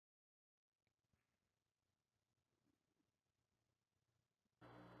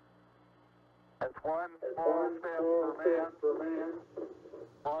That's one small step for man,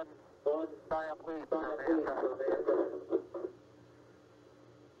 one giant leap for mankind.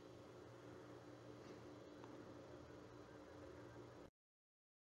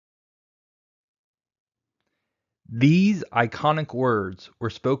 These iconic words were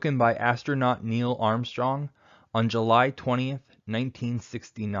spoken by astronaut Neil Armstrong on July 20th,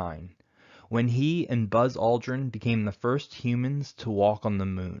 1969, when he and Buzz Aldrin became the first humans to walk on the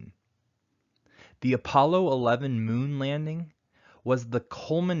moon. The Apollo 11 moon landing was the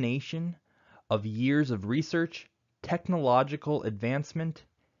culmination of years of research, technological advancement,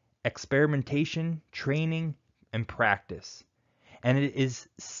 experimentation, training, and practice, and it is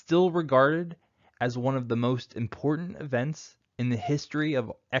still regarded as one of the most important events in the history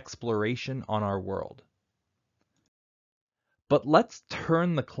of exploration on our world. But let's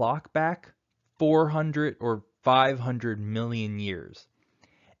turn the clock back 400 or 500 million years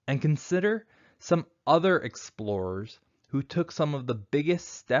and consider some other explorers who took some of the biggest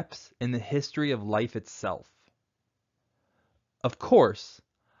steps in the history of life itself. Of course,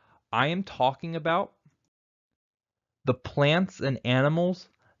 I am talking about the plants and animals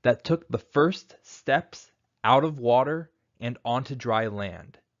that took the first steps out of water and onto dry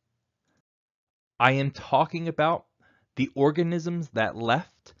land. I am talking about the organisms that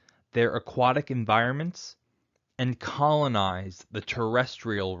left their aquatic environments and colonized the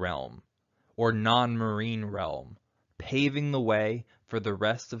terrestrial realm, or non-marine realm, paving the way for the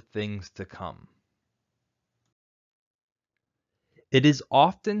rest of things to come. It is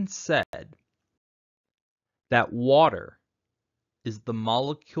often said that water is the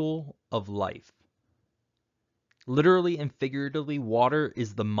molecule of life. Literally and figuratively, water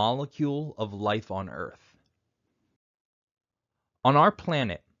is the molecule of life on Earth. On our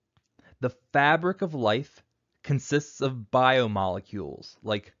planet, the fabric of life consists of biomolecules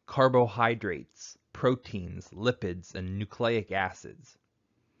like carbohydrates, proteins, lipids, and nucleic acids.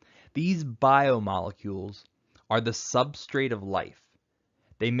 These biomolecules are the substrate of life.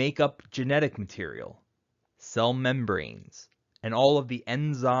 They make up genetic material, cell membranes, and all of the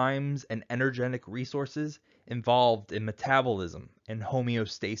enzymes and energetic resources involved in metabolism and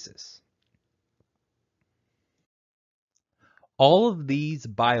homeostasis. All of these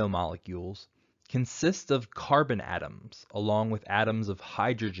biomolecules consist of carbon atoms, along with atoms of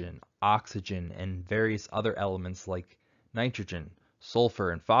hydrogen, oxygen, and various other elements like nitrogen,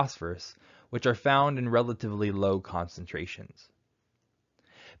 sulfur, and phosphorus, which are found in relatively low concentrations.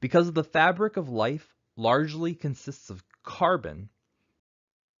 Because the fabric of life largely consists of carbon,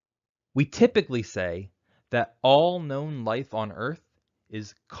 we typically say that all known life on Earth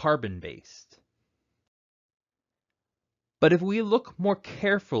is carbon-based. But if we look more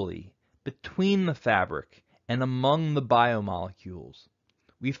carefully between the fabric and among the biomolecules,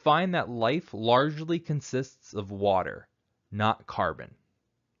 we find that life largely consists of water, not carbon.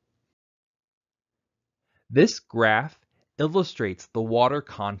 This graph illustrates the water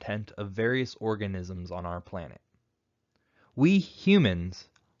content of various organisms on our planet. We humans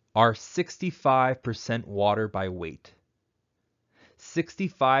are 65% water by weight.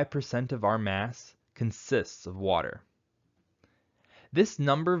 65% of our mass consists of water. This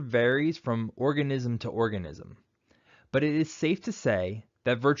number varies from organism to organism, but it is safe to say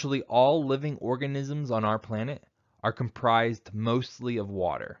that virtually all living organisms on our planet are comprised mostly of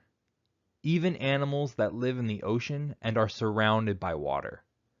water. Even animals that live in the ocean and are surrounded by water.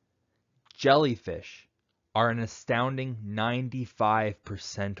 Jellyfish are an astounding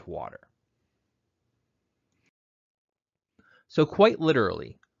 95% water. So quite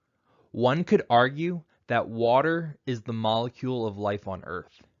literally, one could argue that water is the molecule of life on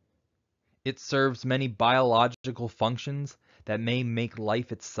Earth. It serves many biological functions that may make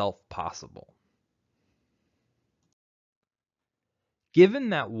life itself possible. Given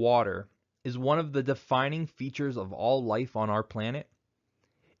that water is one of the defining features of all life on our planet,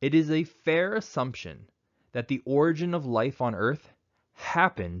 it is a fair assumption that the origin of life on Earth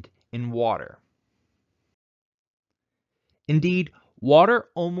happened in water. Indeed, water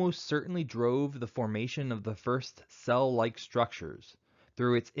almost certainly drove the formation of the first cell-like structures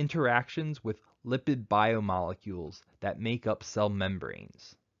through its interactions with lipid biomolecules that make up cell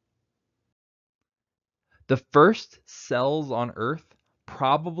membranes. The first cells on Earth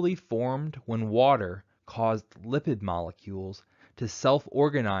probably formed when water caused lipid molecules to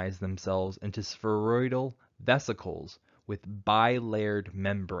self-organize themselves into spheroidal vesicles with bilayered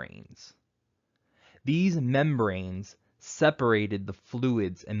membranes. These membranes separated the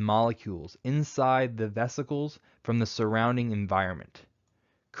fluids and molecules inside the vesicles from the surrounding environment,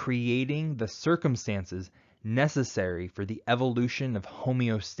 creating the circumstances necessary for the evolution of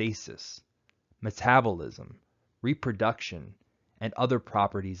homeostasis, metabolism, reproduction, and other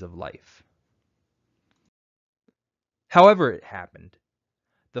properties of life. However it happened,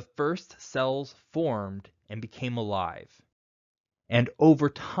 the first cells formed and became alive, and over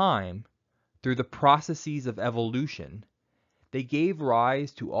time, through the processes of evolution, they gave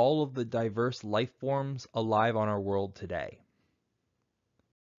rise to all of the diverse life forms alive on our world today.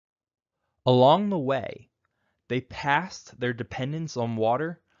 Along the way, they passed their dependence on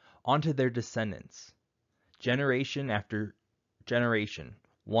water onto their descendants, generation after generation,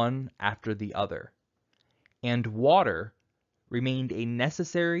 one after the other. And water remained a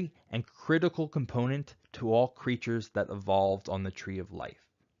necessary and critical component to all creatures that evolved on the tree of life.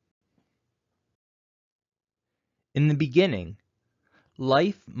 In the beginning,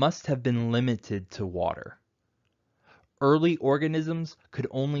 life must have been limited to water. Early organisms could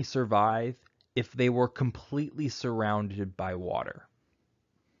only survive if they were completely surrounded by water.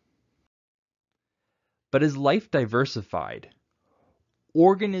 But as life diversified,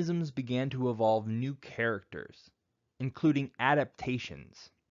 organisms began to evolve new characters, including adaptations.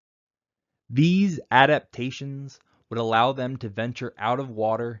 These adaptations would allow them to venture out of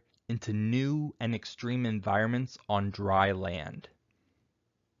water into new and extreme environments on dry land.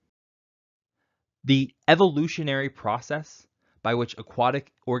 The evolutionary process by which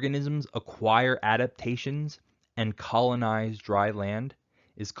aquatic organisms acquire adaptations and colonize dry land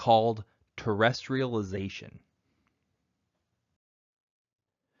is called terrestrialization.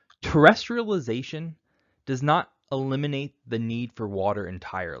 Terrestrialization does not eliminate the need for water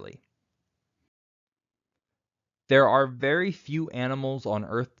entirely. There are very few animals on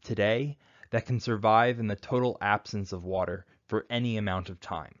Earth today that can survive in the total absence of water for any amount of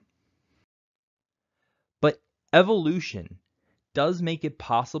time. But evolution does make it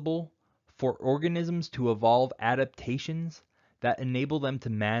possible for organisms to evolve adaptations that enable them to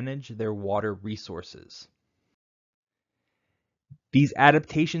manage their water resources. These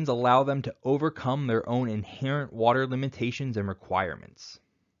adaptations allow them to overcome their own inherent water limitations and requirements.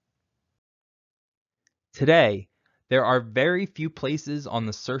 Today, there are very few places on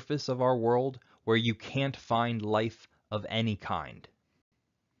the surface of our world where you can't find life of any kind.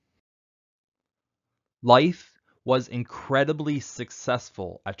 Life was incredibly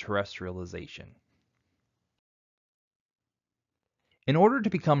successful at terrestrialization. In order to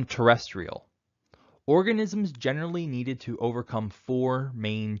become terrestrial, organisms generally needed to overcome four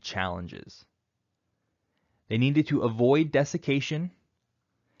main challenges. They needed to avoid desiccation,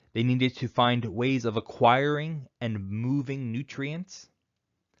 they needed to find ways of acquiring and moving nutrients,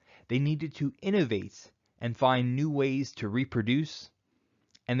 they needed to innovate and find new ways to reproduce,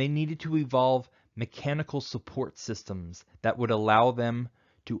 and they needed to evolve mechanical support systems that would allow them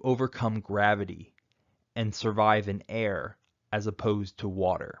to overcome gravity and survive in air as opposed to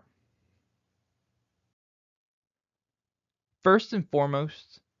water. First and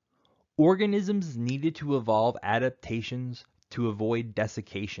foremost, organisms needed to evolve adaptations to avoid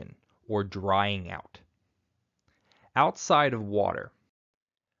desiccation or drying out. Outside of water,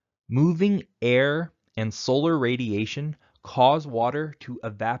 moving air and solar radiation cause water to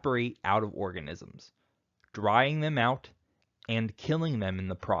evaporate out of organisms, drying them out and killing them in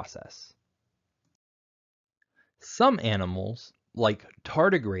the process. Some animals, like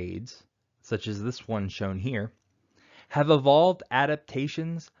tardigrades, such as this one shown here, have evolved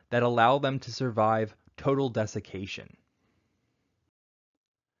adaptations that allow them to survive total desiccation.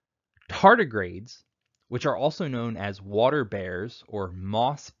 Tardigrades, which are also known as water bears or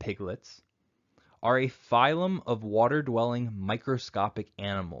moss piglets, are a phylum of water-dwelling microscopic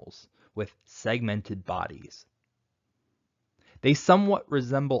animals with segmented bodies. They somewhat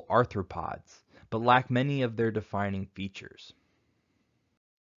resemble arthropods, but lack many of their defining features.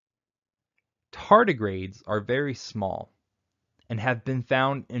 Tardigrades are very small and have been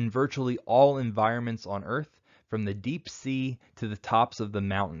found in virtually all environments on Earth, from the deep sea to the tops of the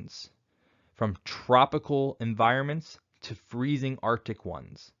mountains, from tropical environments to freezing Arctic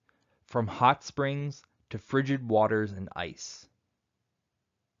ones, from hot springs to frigid waters and ice.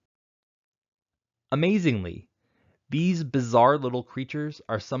 Amazingly, these bizarre little creatures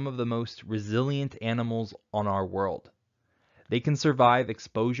are some of the most resilient animals on our world. They can survive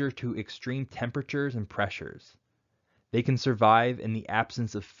exposure to extreme temperatures and pressures. They can survive in the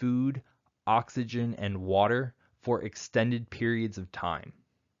absence of food, oxygen, and water for extended periods of time.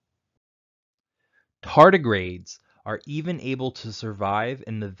 Tardigrades are even able to survive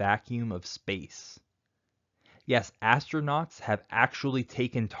in the vacuum of space. Yes, astronauts have actually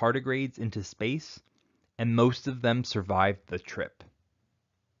taken tardigrades into space, and most of them survived the trip.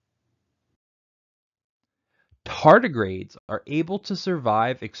 Tardigrades are able to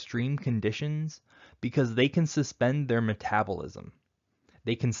survive extreme conditions because they can suspend their metabolism.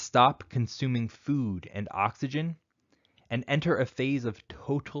 They can stop consuming food and oxygen and enter a phase of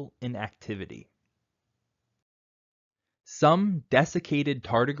total inactivity. Some desiccated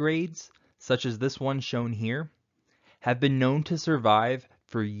tardigrades, such as this one shown here, have been known to survive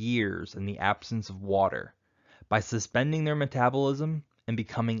for years in the absence of water by suspending their metabolism and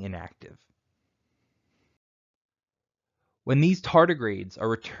becoming inactive. When these tardigrades are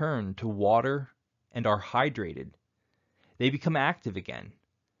returned to water and are hydrated, they become active again.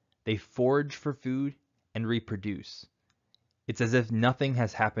 They forage for food and reproduce. It's as if nothing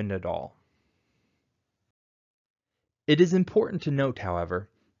has happened at all. It is important to note, however,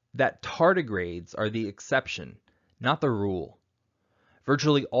 that tardigrades are the exception, not the rule.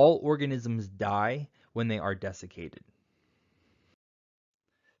 Virtually all organisms die when they are desiccated.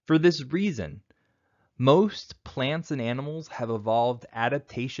 For this reason, most plants and animals have evolved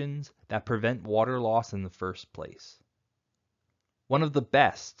adaptations that prevent water loss in the first place. One of the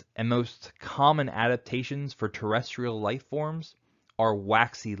best and most common adaptations for terrestrial life forms are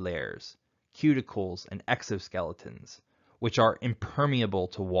waxy layers, cuticles, and exoskeletons, which are impermeable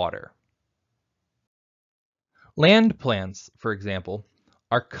to water. Land plants, for example,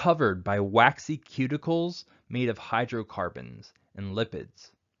 are covered by waxy cuticles made of hydrocarbons and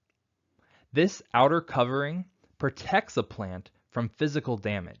lipids. This outer covering protects a plant from physical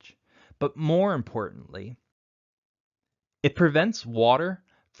damage, but more importantly, it prevents water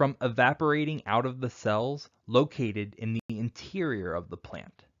from evaporating out of the cells located in the interior of the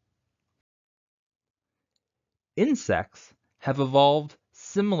plant. Insects have evolved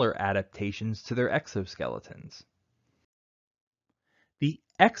similar adaptations to their exoskeletons. The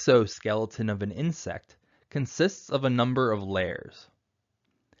exoskeleton of an insect consists of a number of layers.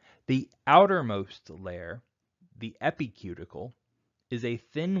 The outermost layer, the epicuticle, is a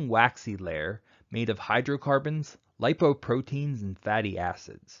thin waxy layer made of hydrocarbons, lipoproteins, and fatty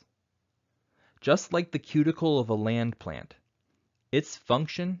acids. Just like the cuticle of a land plant, its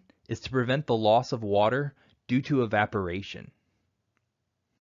function is to prevent the loss of water due to evaporation.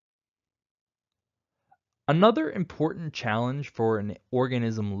 Another important challenge for an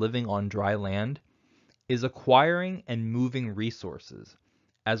organism living on dry land is acquiring and moving resources,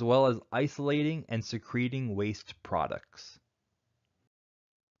 as well as isolating and secreting waste products.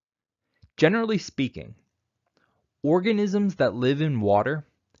 Generally speaking, organisms that live in water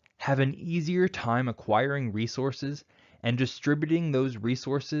have an easier time acquiring resources and distributing those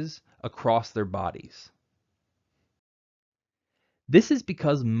resources across their bodies. This is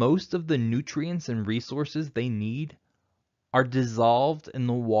because most of the nutrients and resources they need are dissolved in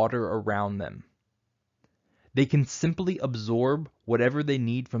the water around them. They can simply absorb whatever they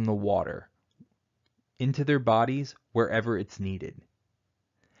need from the water into their bodies wherever it's needed.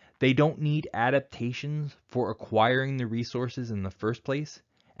 They don't need adaptations for acquiring the resources in the first place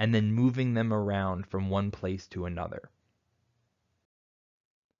and then moving them around from one place to another.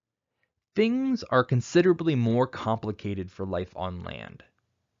 Things are considerably more complicated for life on land.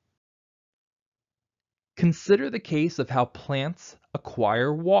 Consider the case of how plants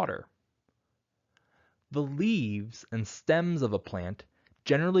acquire water. The leaves and stems of a plant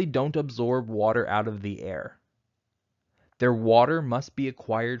generally don't absorb water out of the air. Their water must be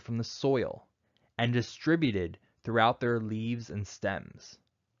acquired from the soil and distributed throughout their leaves and stems.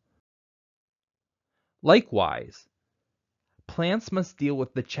 Likewise, plants must deal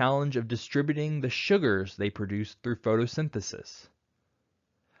with the challenge of distributing the sugars they produce through photosynthesis.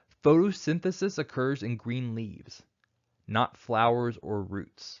 Photosynthesis occurs in green leaves, not flowers or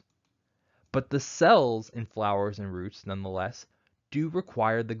roots. But the cells in flowers and roots, nonetheless, do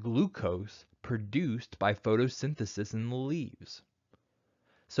require the glucose produced by photosynthesis in the leaves.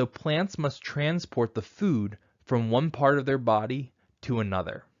 So plants must transport the food from one part of their body to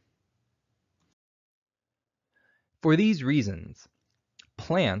another. For these reasons,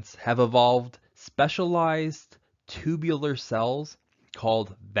 plants have evolved specialized tubular cells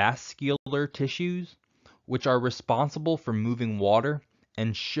called vascular tissues, which are responsible for moving water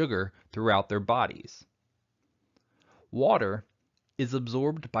and sugar throughout their bodies. Water is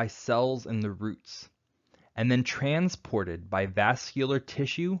absorbed by cells in the roots and then transported by vascular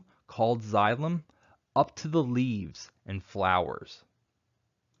tissue called xylem up to the leaves and flowers.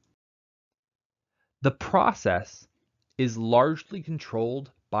 The process is largely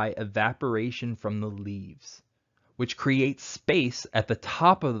controlled by evaporation from the leaves, which creates space at the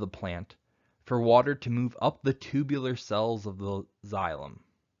top of the plant for water to move up the tubular cells of the xylem.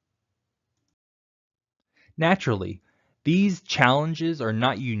 Naturally, these challenges are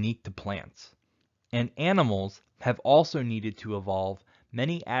not unique to plants, and animals have also needed to evolve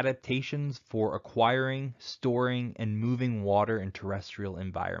many adaptations for acquiring, storing, and moving water in terrestrial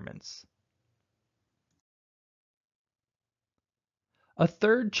environments. A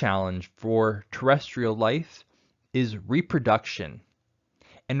third challenge for terrestrial life is reproduction.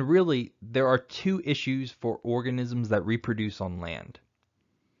 And really, there are two issues for organisms that reproduce on land.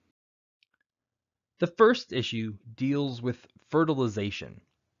 The first issue deals with fertilization.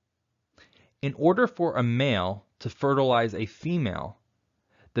 In order for a male to fertilize a female,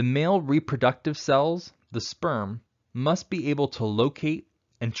 the male reproductive cells, the sperm, must be able to locate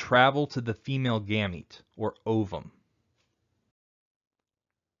and travel to the female gamete, or ovum.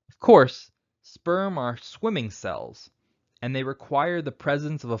 Of course, sperm are swimming cells, and they require the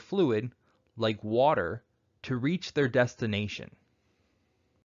presence of a fluid, like water, to reach their destination.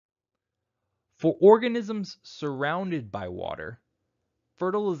 For organisms surrounded by water,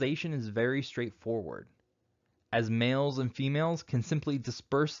 fertilization is very straightforward, as males and females can simply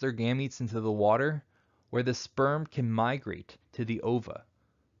disperse their gametes into the water, where the sperm can migrate to the ova.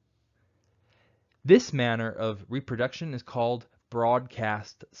 This manner of reproduction is called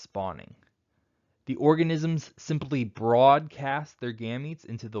broadcast spawning. The organisms simply broadcast their gametes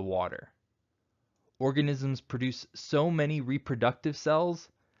into the water. Organisms produce so many reproductive cells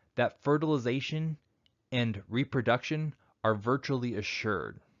that fertilization and reproduction are virtually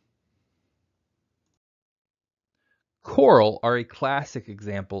assured. Coral are a classic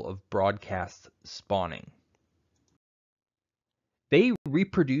example of broadcast spawning. They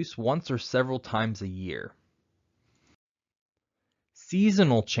reproduce once or several times a year.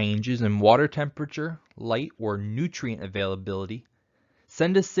 Seasonal changes in water temperature, light, or nutrient availability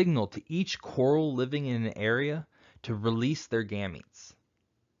send a signal to each coral living in an area to release their gametes.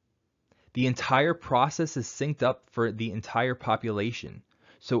 The entire process is synced up for the entire population,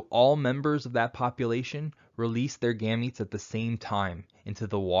 so all members of that population release their gametes at the same time into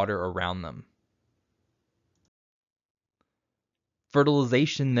the water around them.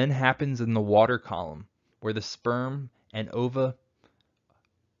 Fertilization then happens in the water column, where the sperm and ova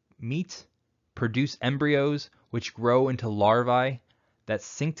meet, produce embryos which grow into larvae that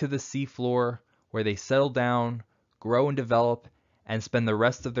sink to the seafloor, where they settle down, grow and develop, and spend the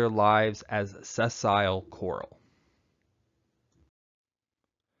rest of their lives as sessile coral.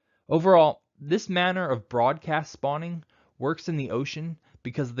 Overall, this manner of broadcast spawning works in the ocean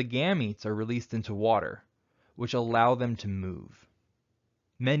because the gametes are released into water, which allow them to move.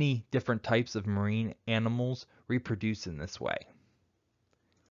 Many different types of marine animals reproduce in this way.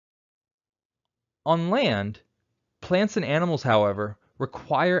 On land, plants and animals, however,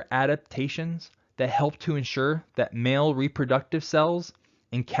 require adaptations that help to ensure that male reproductive cells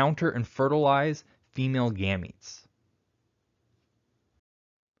encounter and fertilize female gametes.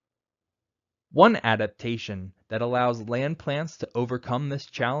 One adaptation that allows land plants to overcome this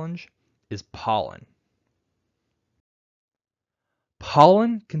challenge is pollen.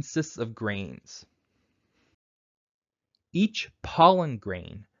 Pollen consists of grains. Each pollen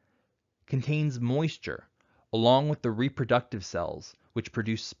grain contains moisture along with the reproductive cells which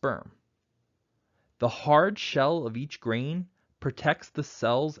produce sperm. The hard shell of each grain protects the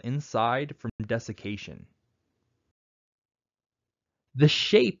cells inside from desiccation. The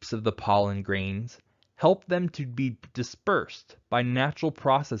shapes of the pollen grains help them to be dispersed by natural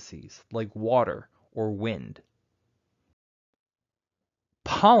processes like water or wind.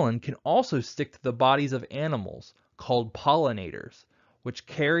 Pollen can also stick to the bodies of animals called pollinators, which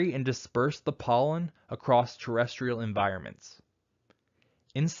carry and disperse the pollen across terrestrial environments.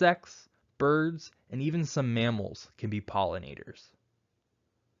 Insects, birds, and even some mammals can be pollinators.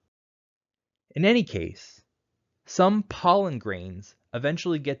 In any case, some pollen grains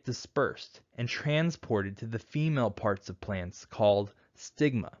eventually get dispersed and transported to the female parts of plants called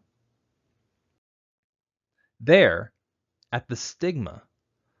stigma. There, at the stigma,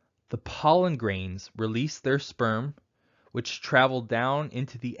 the pollen grains release their sperm, which travel down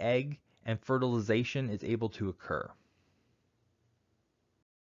into the egg, and fertilization is able to occur.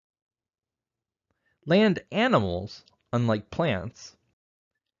 Land animals, unlike plants,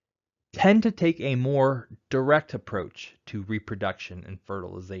 tend to take a more direct approach to reproduction and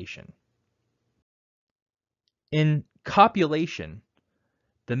fertilization. In copulation,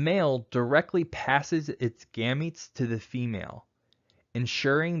 the male directly passes its gametes to the female,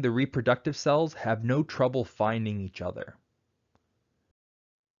 ensuring the reproductive cells have no trouble finding each other.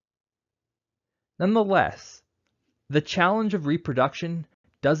 Nonetheless, the challenge of reproduction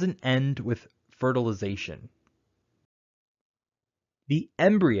doesn't end with fertilization. The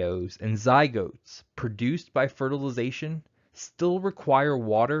embryos and zygotes produced by fertilization still require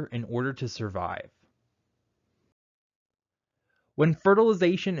water in order to survive. When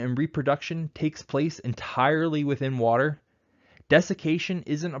fertilization and reproduction takes place entirely within water, desiccation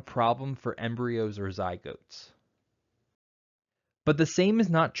isn't a problem for embryos or zygotes. But the same is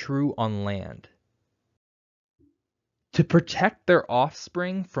not true on land. To protect their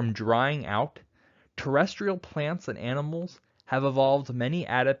offspring from drying out, terrestrial plants and animals have evolved many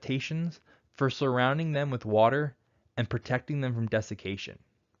adaptations for surrounding them with water and protecting them from desiccation.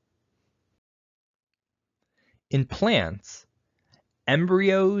 In plants,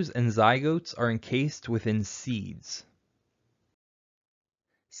 embryos and zygotes are encased within seeds.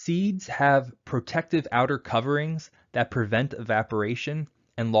 Seeds have protective outer coverings that prevent evaporation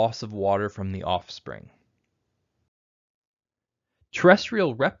and loss of water from the offspring.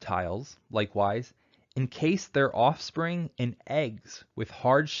 Terrestrial reptiles, likewise, encase their offspring in eggs with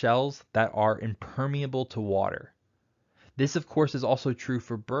hard shells that are impermeable to water. This, of course, is also true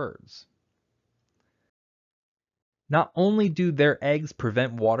for birds. Not only do their eggs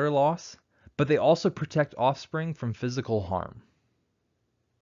prevent water loss, but they also protect offspring from physical harm.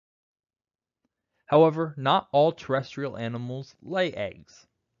 However, not all terrestrial animals lay eggs.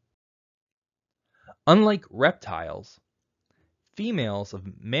 Unlike reptiles, females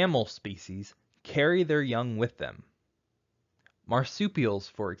of mammal species carry their young with them. Marsupials,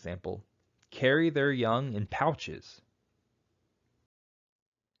 for example, carry their young in pouches.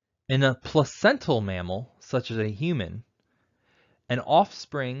 In a placental mammal, such as a human, an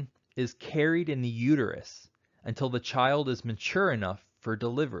offspring is carried in the uterus until the child is mature enough for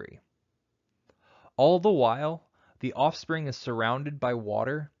delivery. All the while, the offspring is surrounded by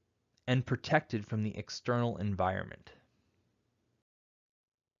water and protected from the external environment.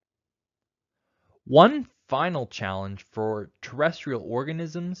 One final challenge for terrestrial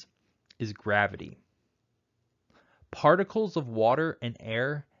organisms is gravity. Particles of water and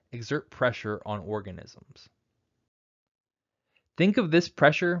air exert pressure on organisms. Think of this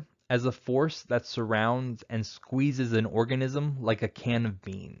pressure as a force that surrounds and squeezes an organism like a can of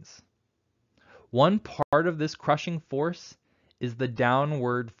beans. One part of this crushing force is the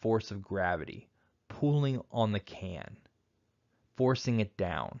downward force of gravity, pulling on the can, forcing it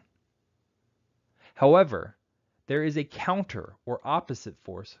down. However, there is a counter or opposite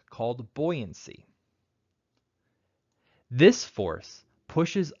force called buoyancy. This force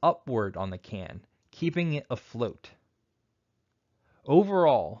pushes upward on the can, keeping it afloat.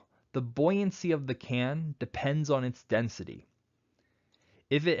 Overall, the buoyancy of the can depends on its density.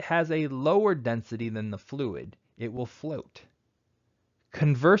 If it has a lower density than the fluid, it will float.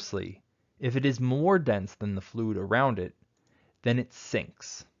 Conversely, if it is more dense than the fluid around it, then it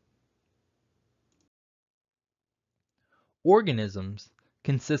sinks. Organisms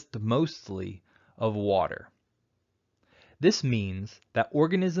consist mostly of water. This means that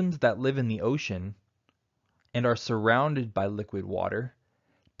organisms that live in the ocean and are surrounded by liquid water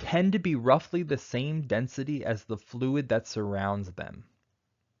tend to be roughly the same density as the fluid that surrounds them.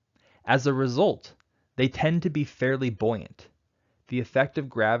 As a result, they tend to be fairly buoyant. The effect of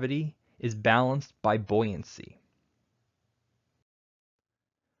gravity is balanced by buoyancy.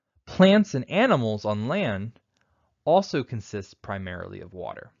 Plants and animals on land also consist primarily of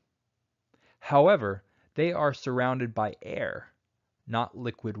water. However, they are surrounded by air, not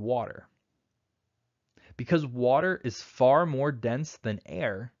liquid water. Because water is far more dense than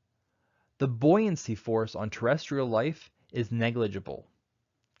air, the buoyancy force on terrestrial life is negligible.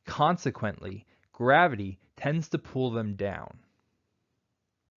 Consequently, gravity tends to pull them down.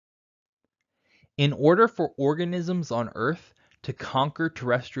 In order for organisms on Earth to conquer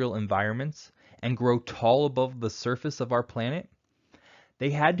terrestrial environments and grow tall above the surface of our planet, they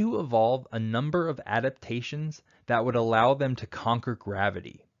had to evolve a number of adaptations that would allow them to conquer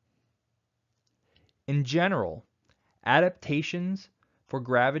gravity. In general, adaptations for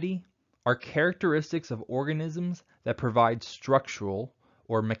gravity are characteristics of organisms that provide structural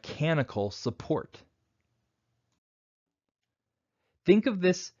or mechanical support. Think of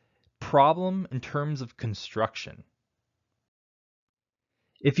this problem in terms of construction.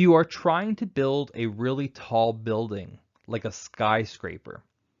 If you are trying to build a really tall building, like a skyscraper,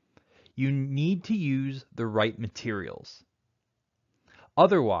 you need to use the right materials.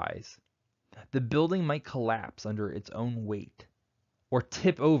 Otherwise, the building might collapse under its own weight or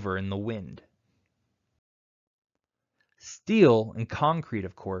tip over in the wind. Steel and concrete,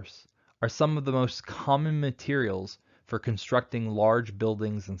 of course, are some of the most common materials for constructing large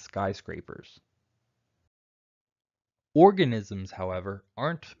buildings and skyscrapers. Organisms, however,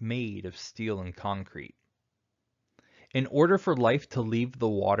 aren't made of steel and concrete. In order for life to leave the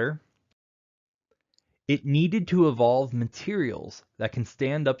water, it needed to evolve materials that can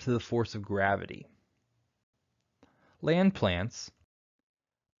stand up to the force of gravity. Land plants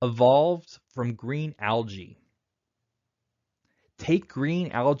evolved from green algae. Take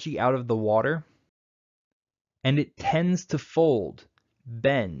green algae out of the water, and it tends to fold,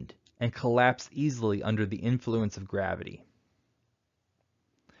 bend, and collapse easily under the influence of gravity.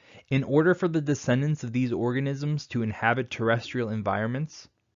 In order for the descendants of these organisms to inhabit terrestrial environments,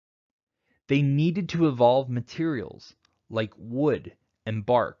 they needed to evolve materials like wood and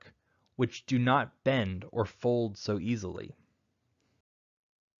bark, which do not bend or fold so easily.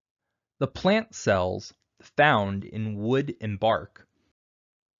 The plant cells found in wood and bark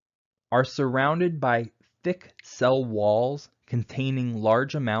are surrounded by thick cell walls containing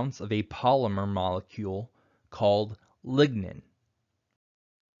large amounts of a polymer molecule called lignin.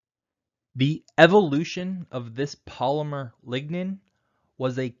 The evolution of this polymer lignin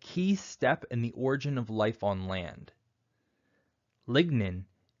was a key step in the origin of life on land. Lignin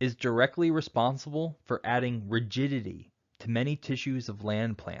is directly responsible for adding rigidity to many tissues of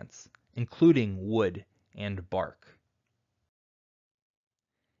land plants, including wood and bark.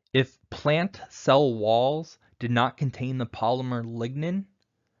 If plant cell walls did not contain the polymer lignin,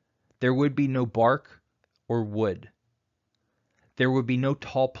 there would be no bark or wood. There would be no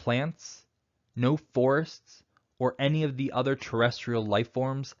tall plants, no forests, or any of the other terrestrial life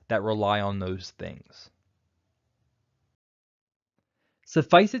forms that rely on those things.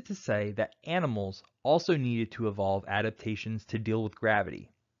 Suffice it to say that animals also needed to evolve adaptations to deal with gravity.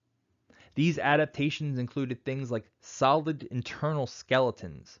 These adaptations included things like solid internal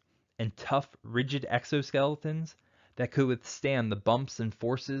skeletons and tough, rigid exoskeletons that could withstand the bumps and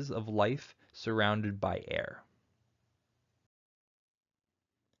forces of life surrounded by air.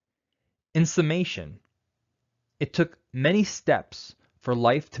 In summation, it took many steps for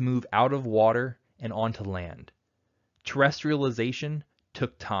life to move out of water and onto land. Terrestrialization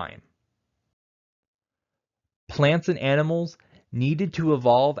took time. Plants and animals needed to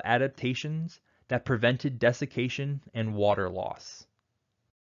evolve adaptations that prevented desiccation and water loss.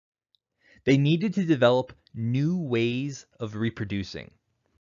 They needed to develop new ways of reproducing,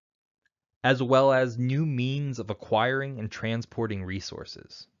 as well as new means of acquiring and transporting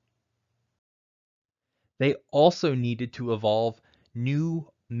resources. They also needed to evolve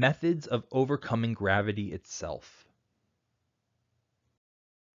new methods of overcoming gravity itself.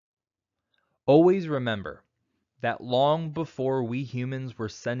 Always remember that long before we humans were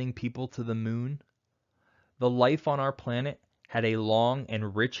sending people to the moon, the life on our planet had a long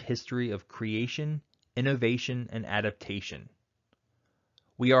and rich history of creation, innovation, and adaptation.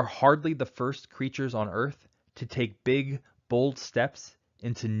 We are hardly the first creatures on Earth to take big, bold steps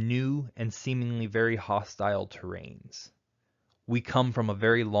into new and seemingly very hostile terrains. We come from a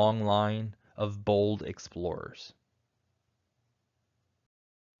very long line of bold explorers.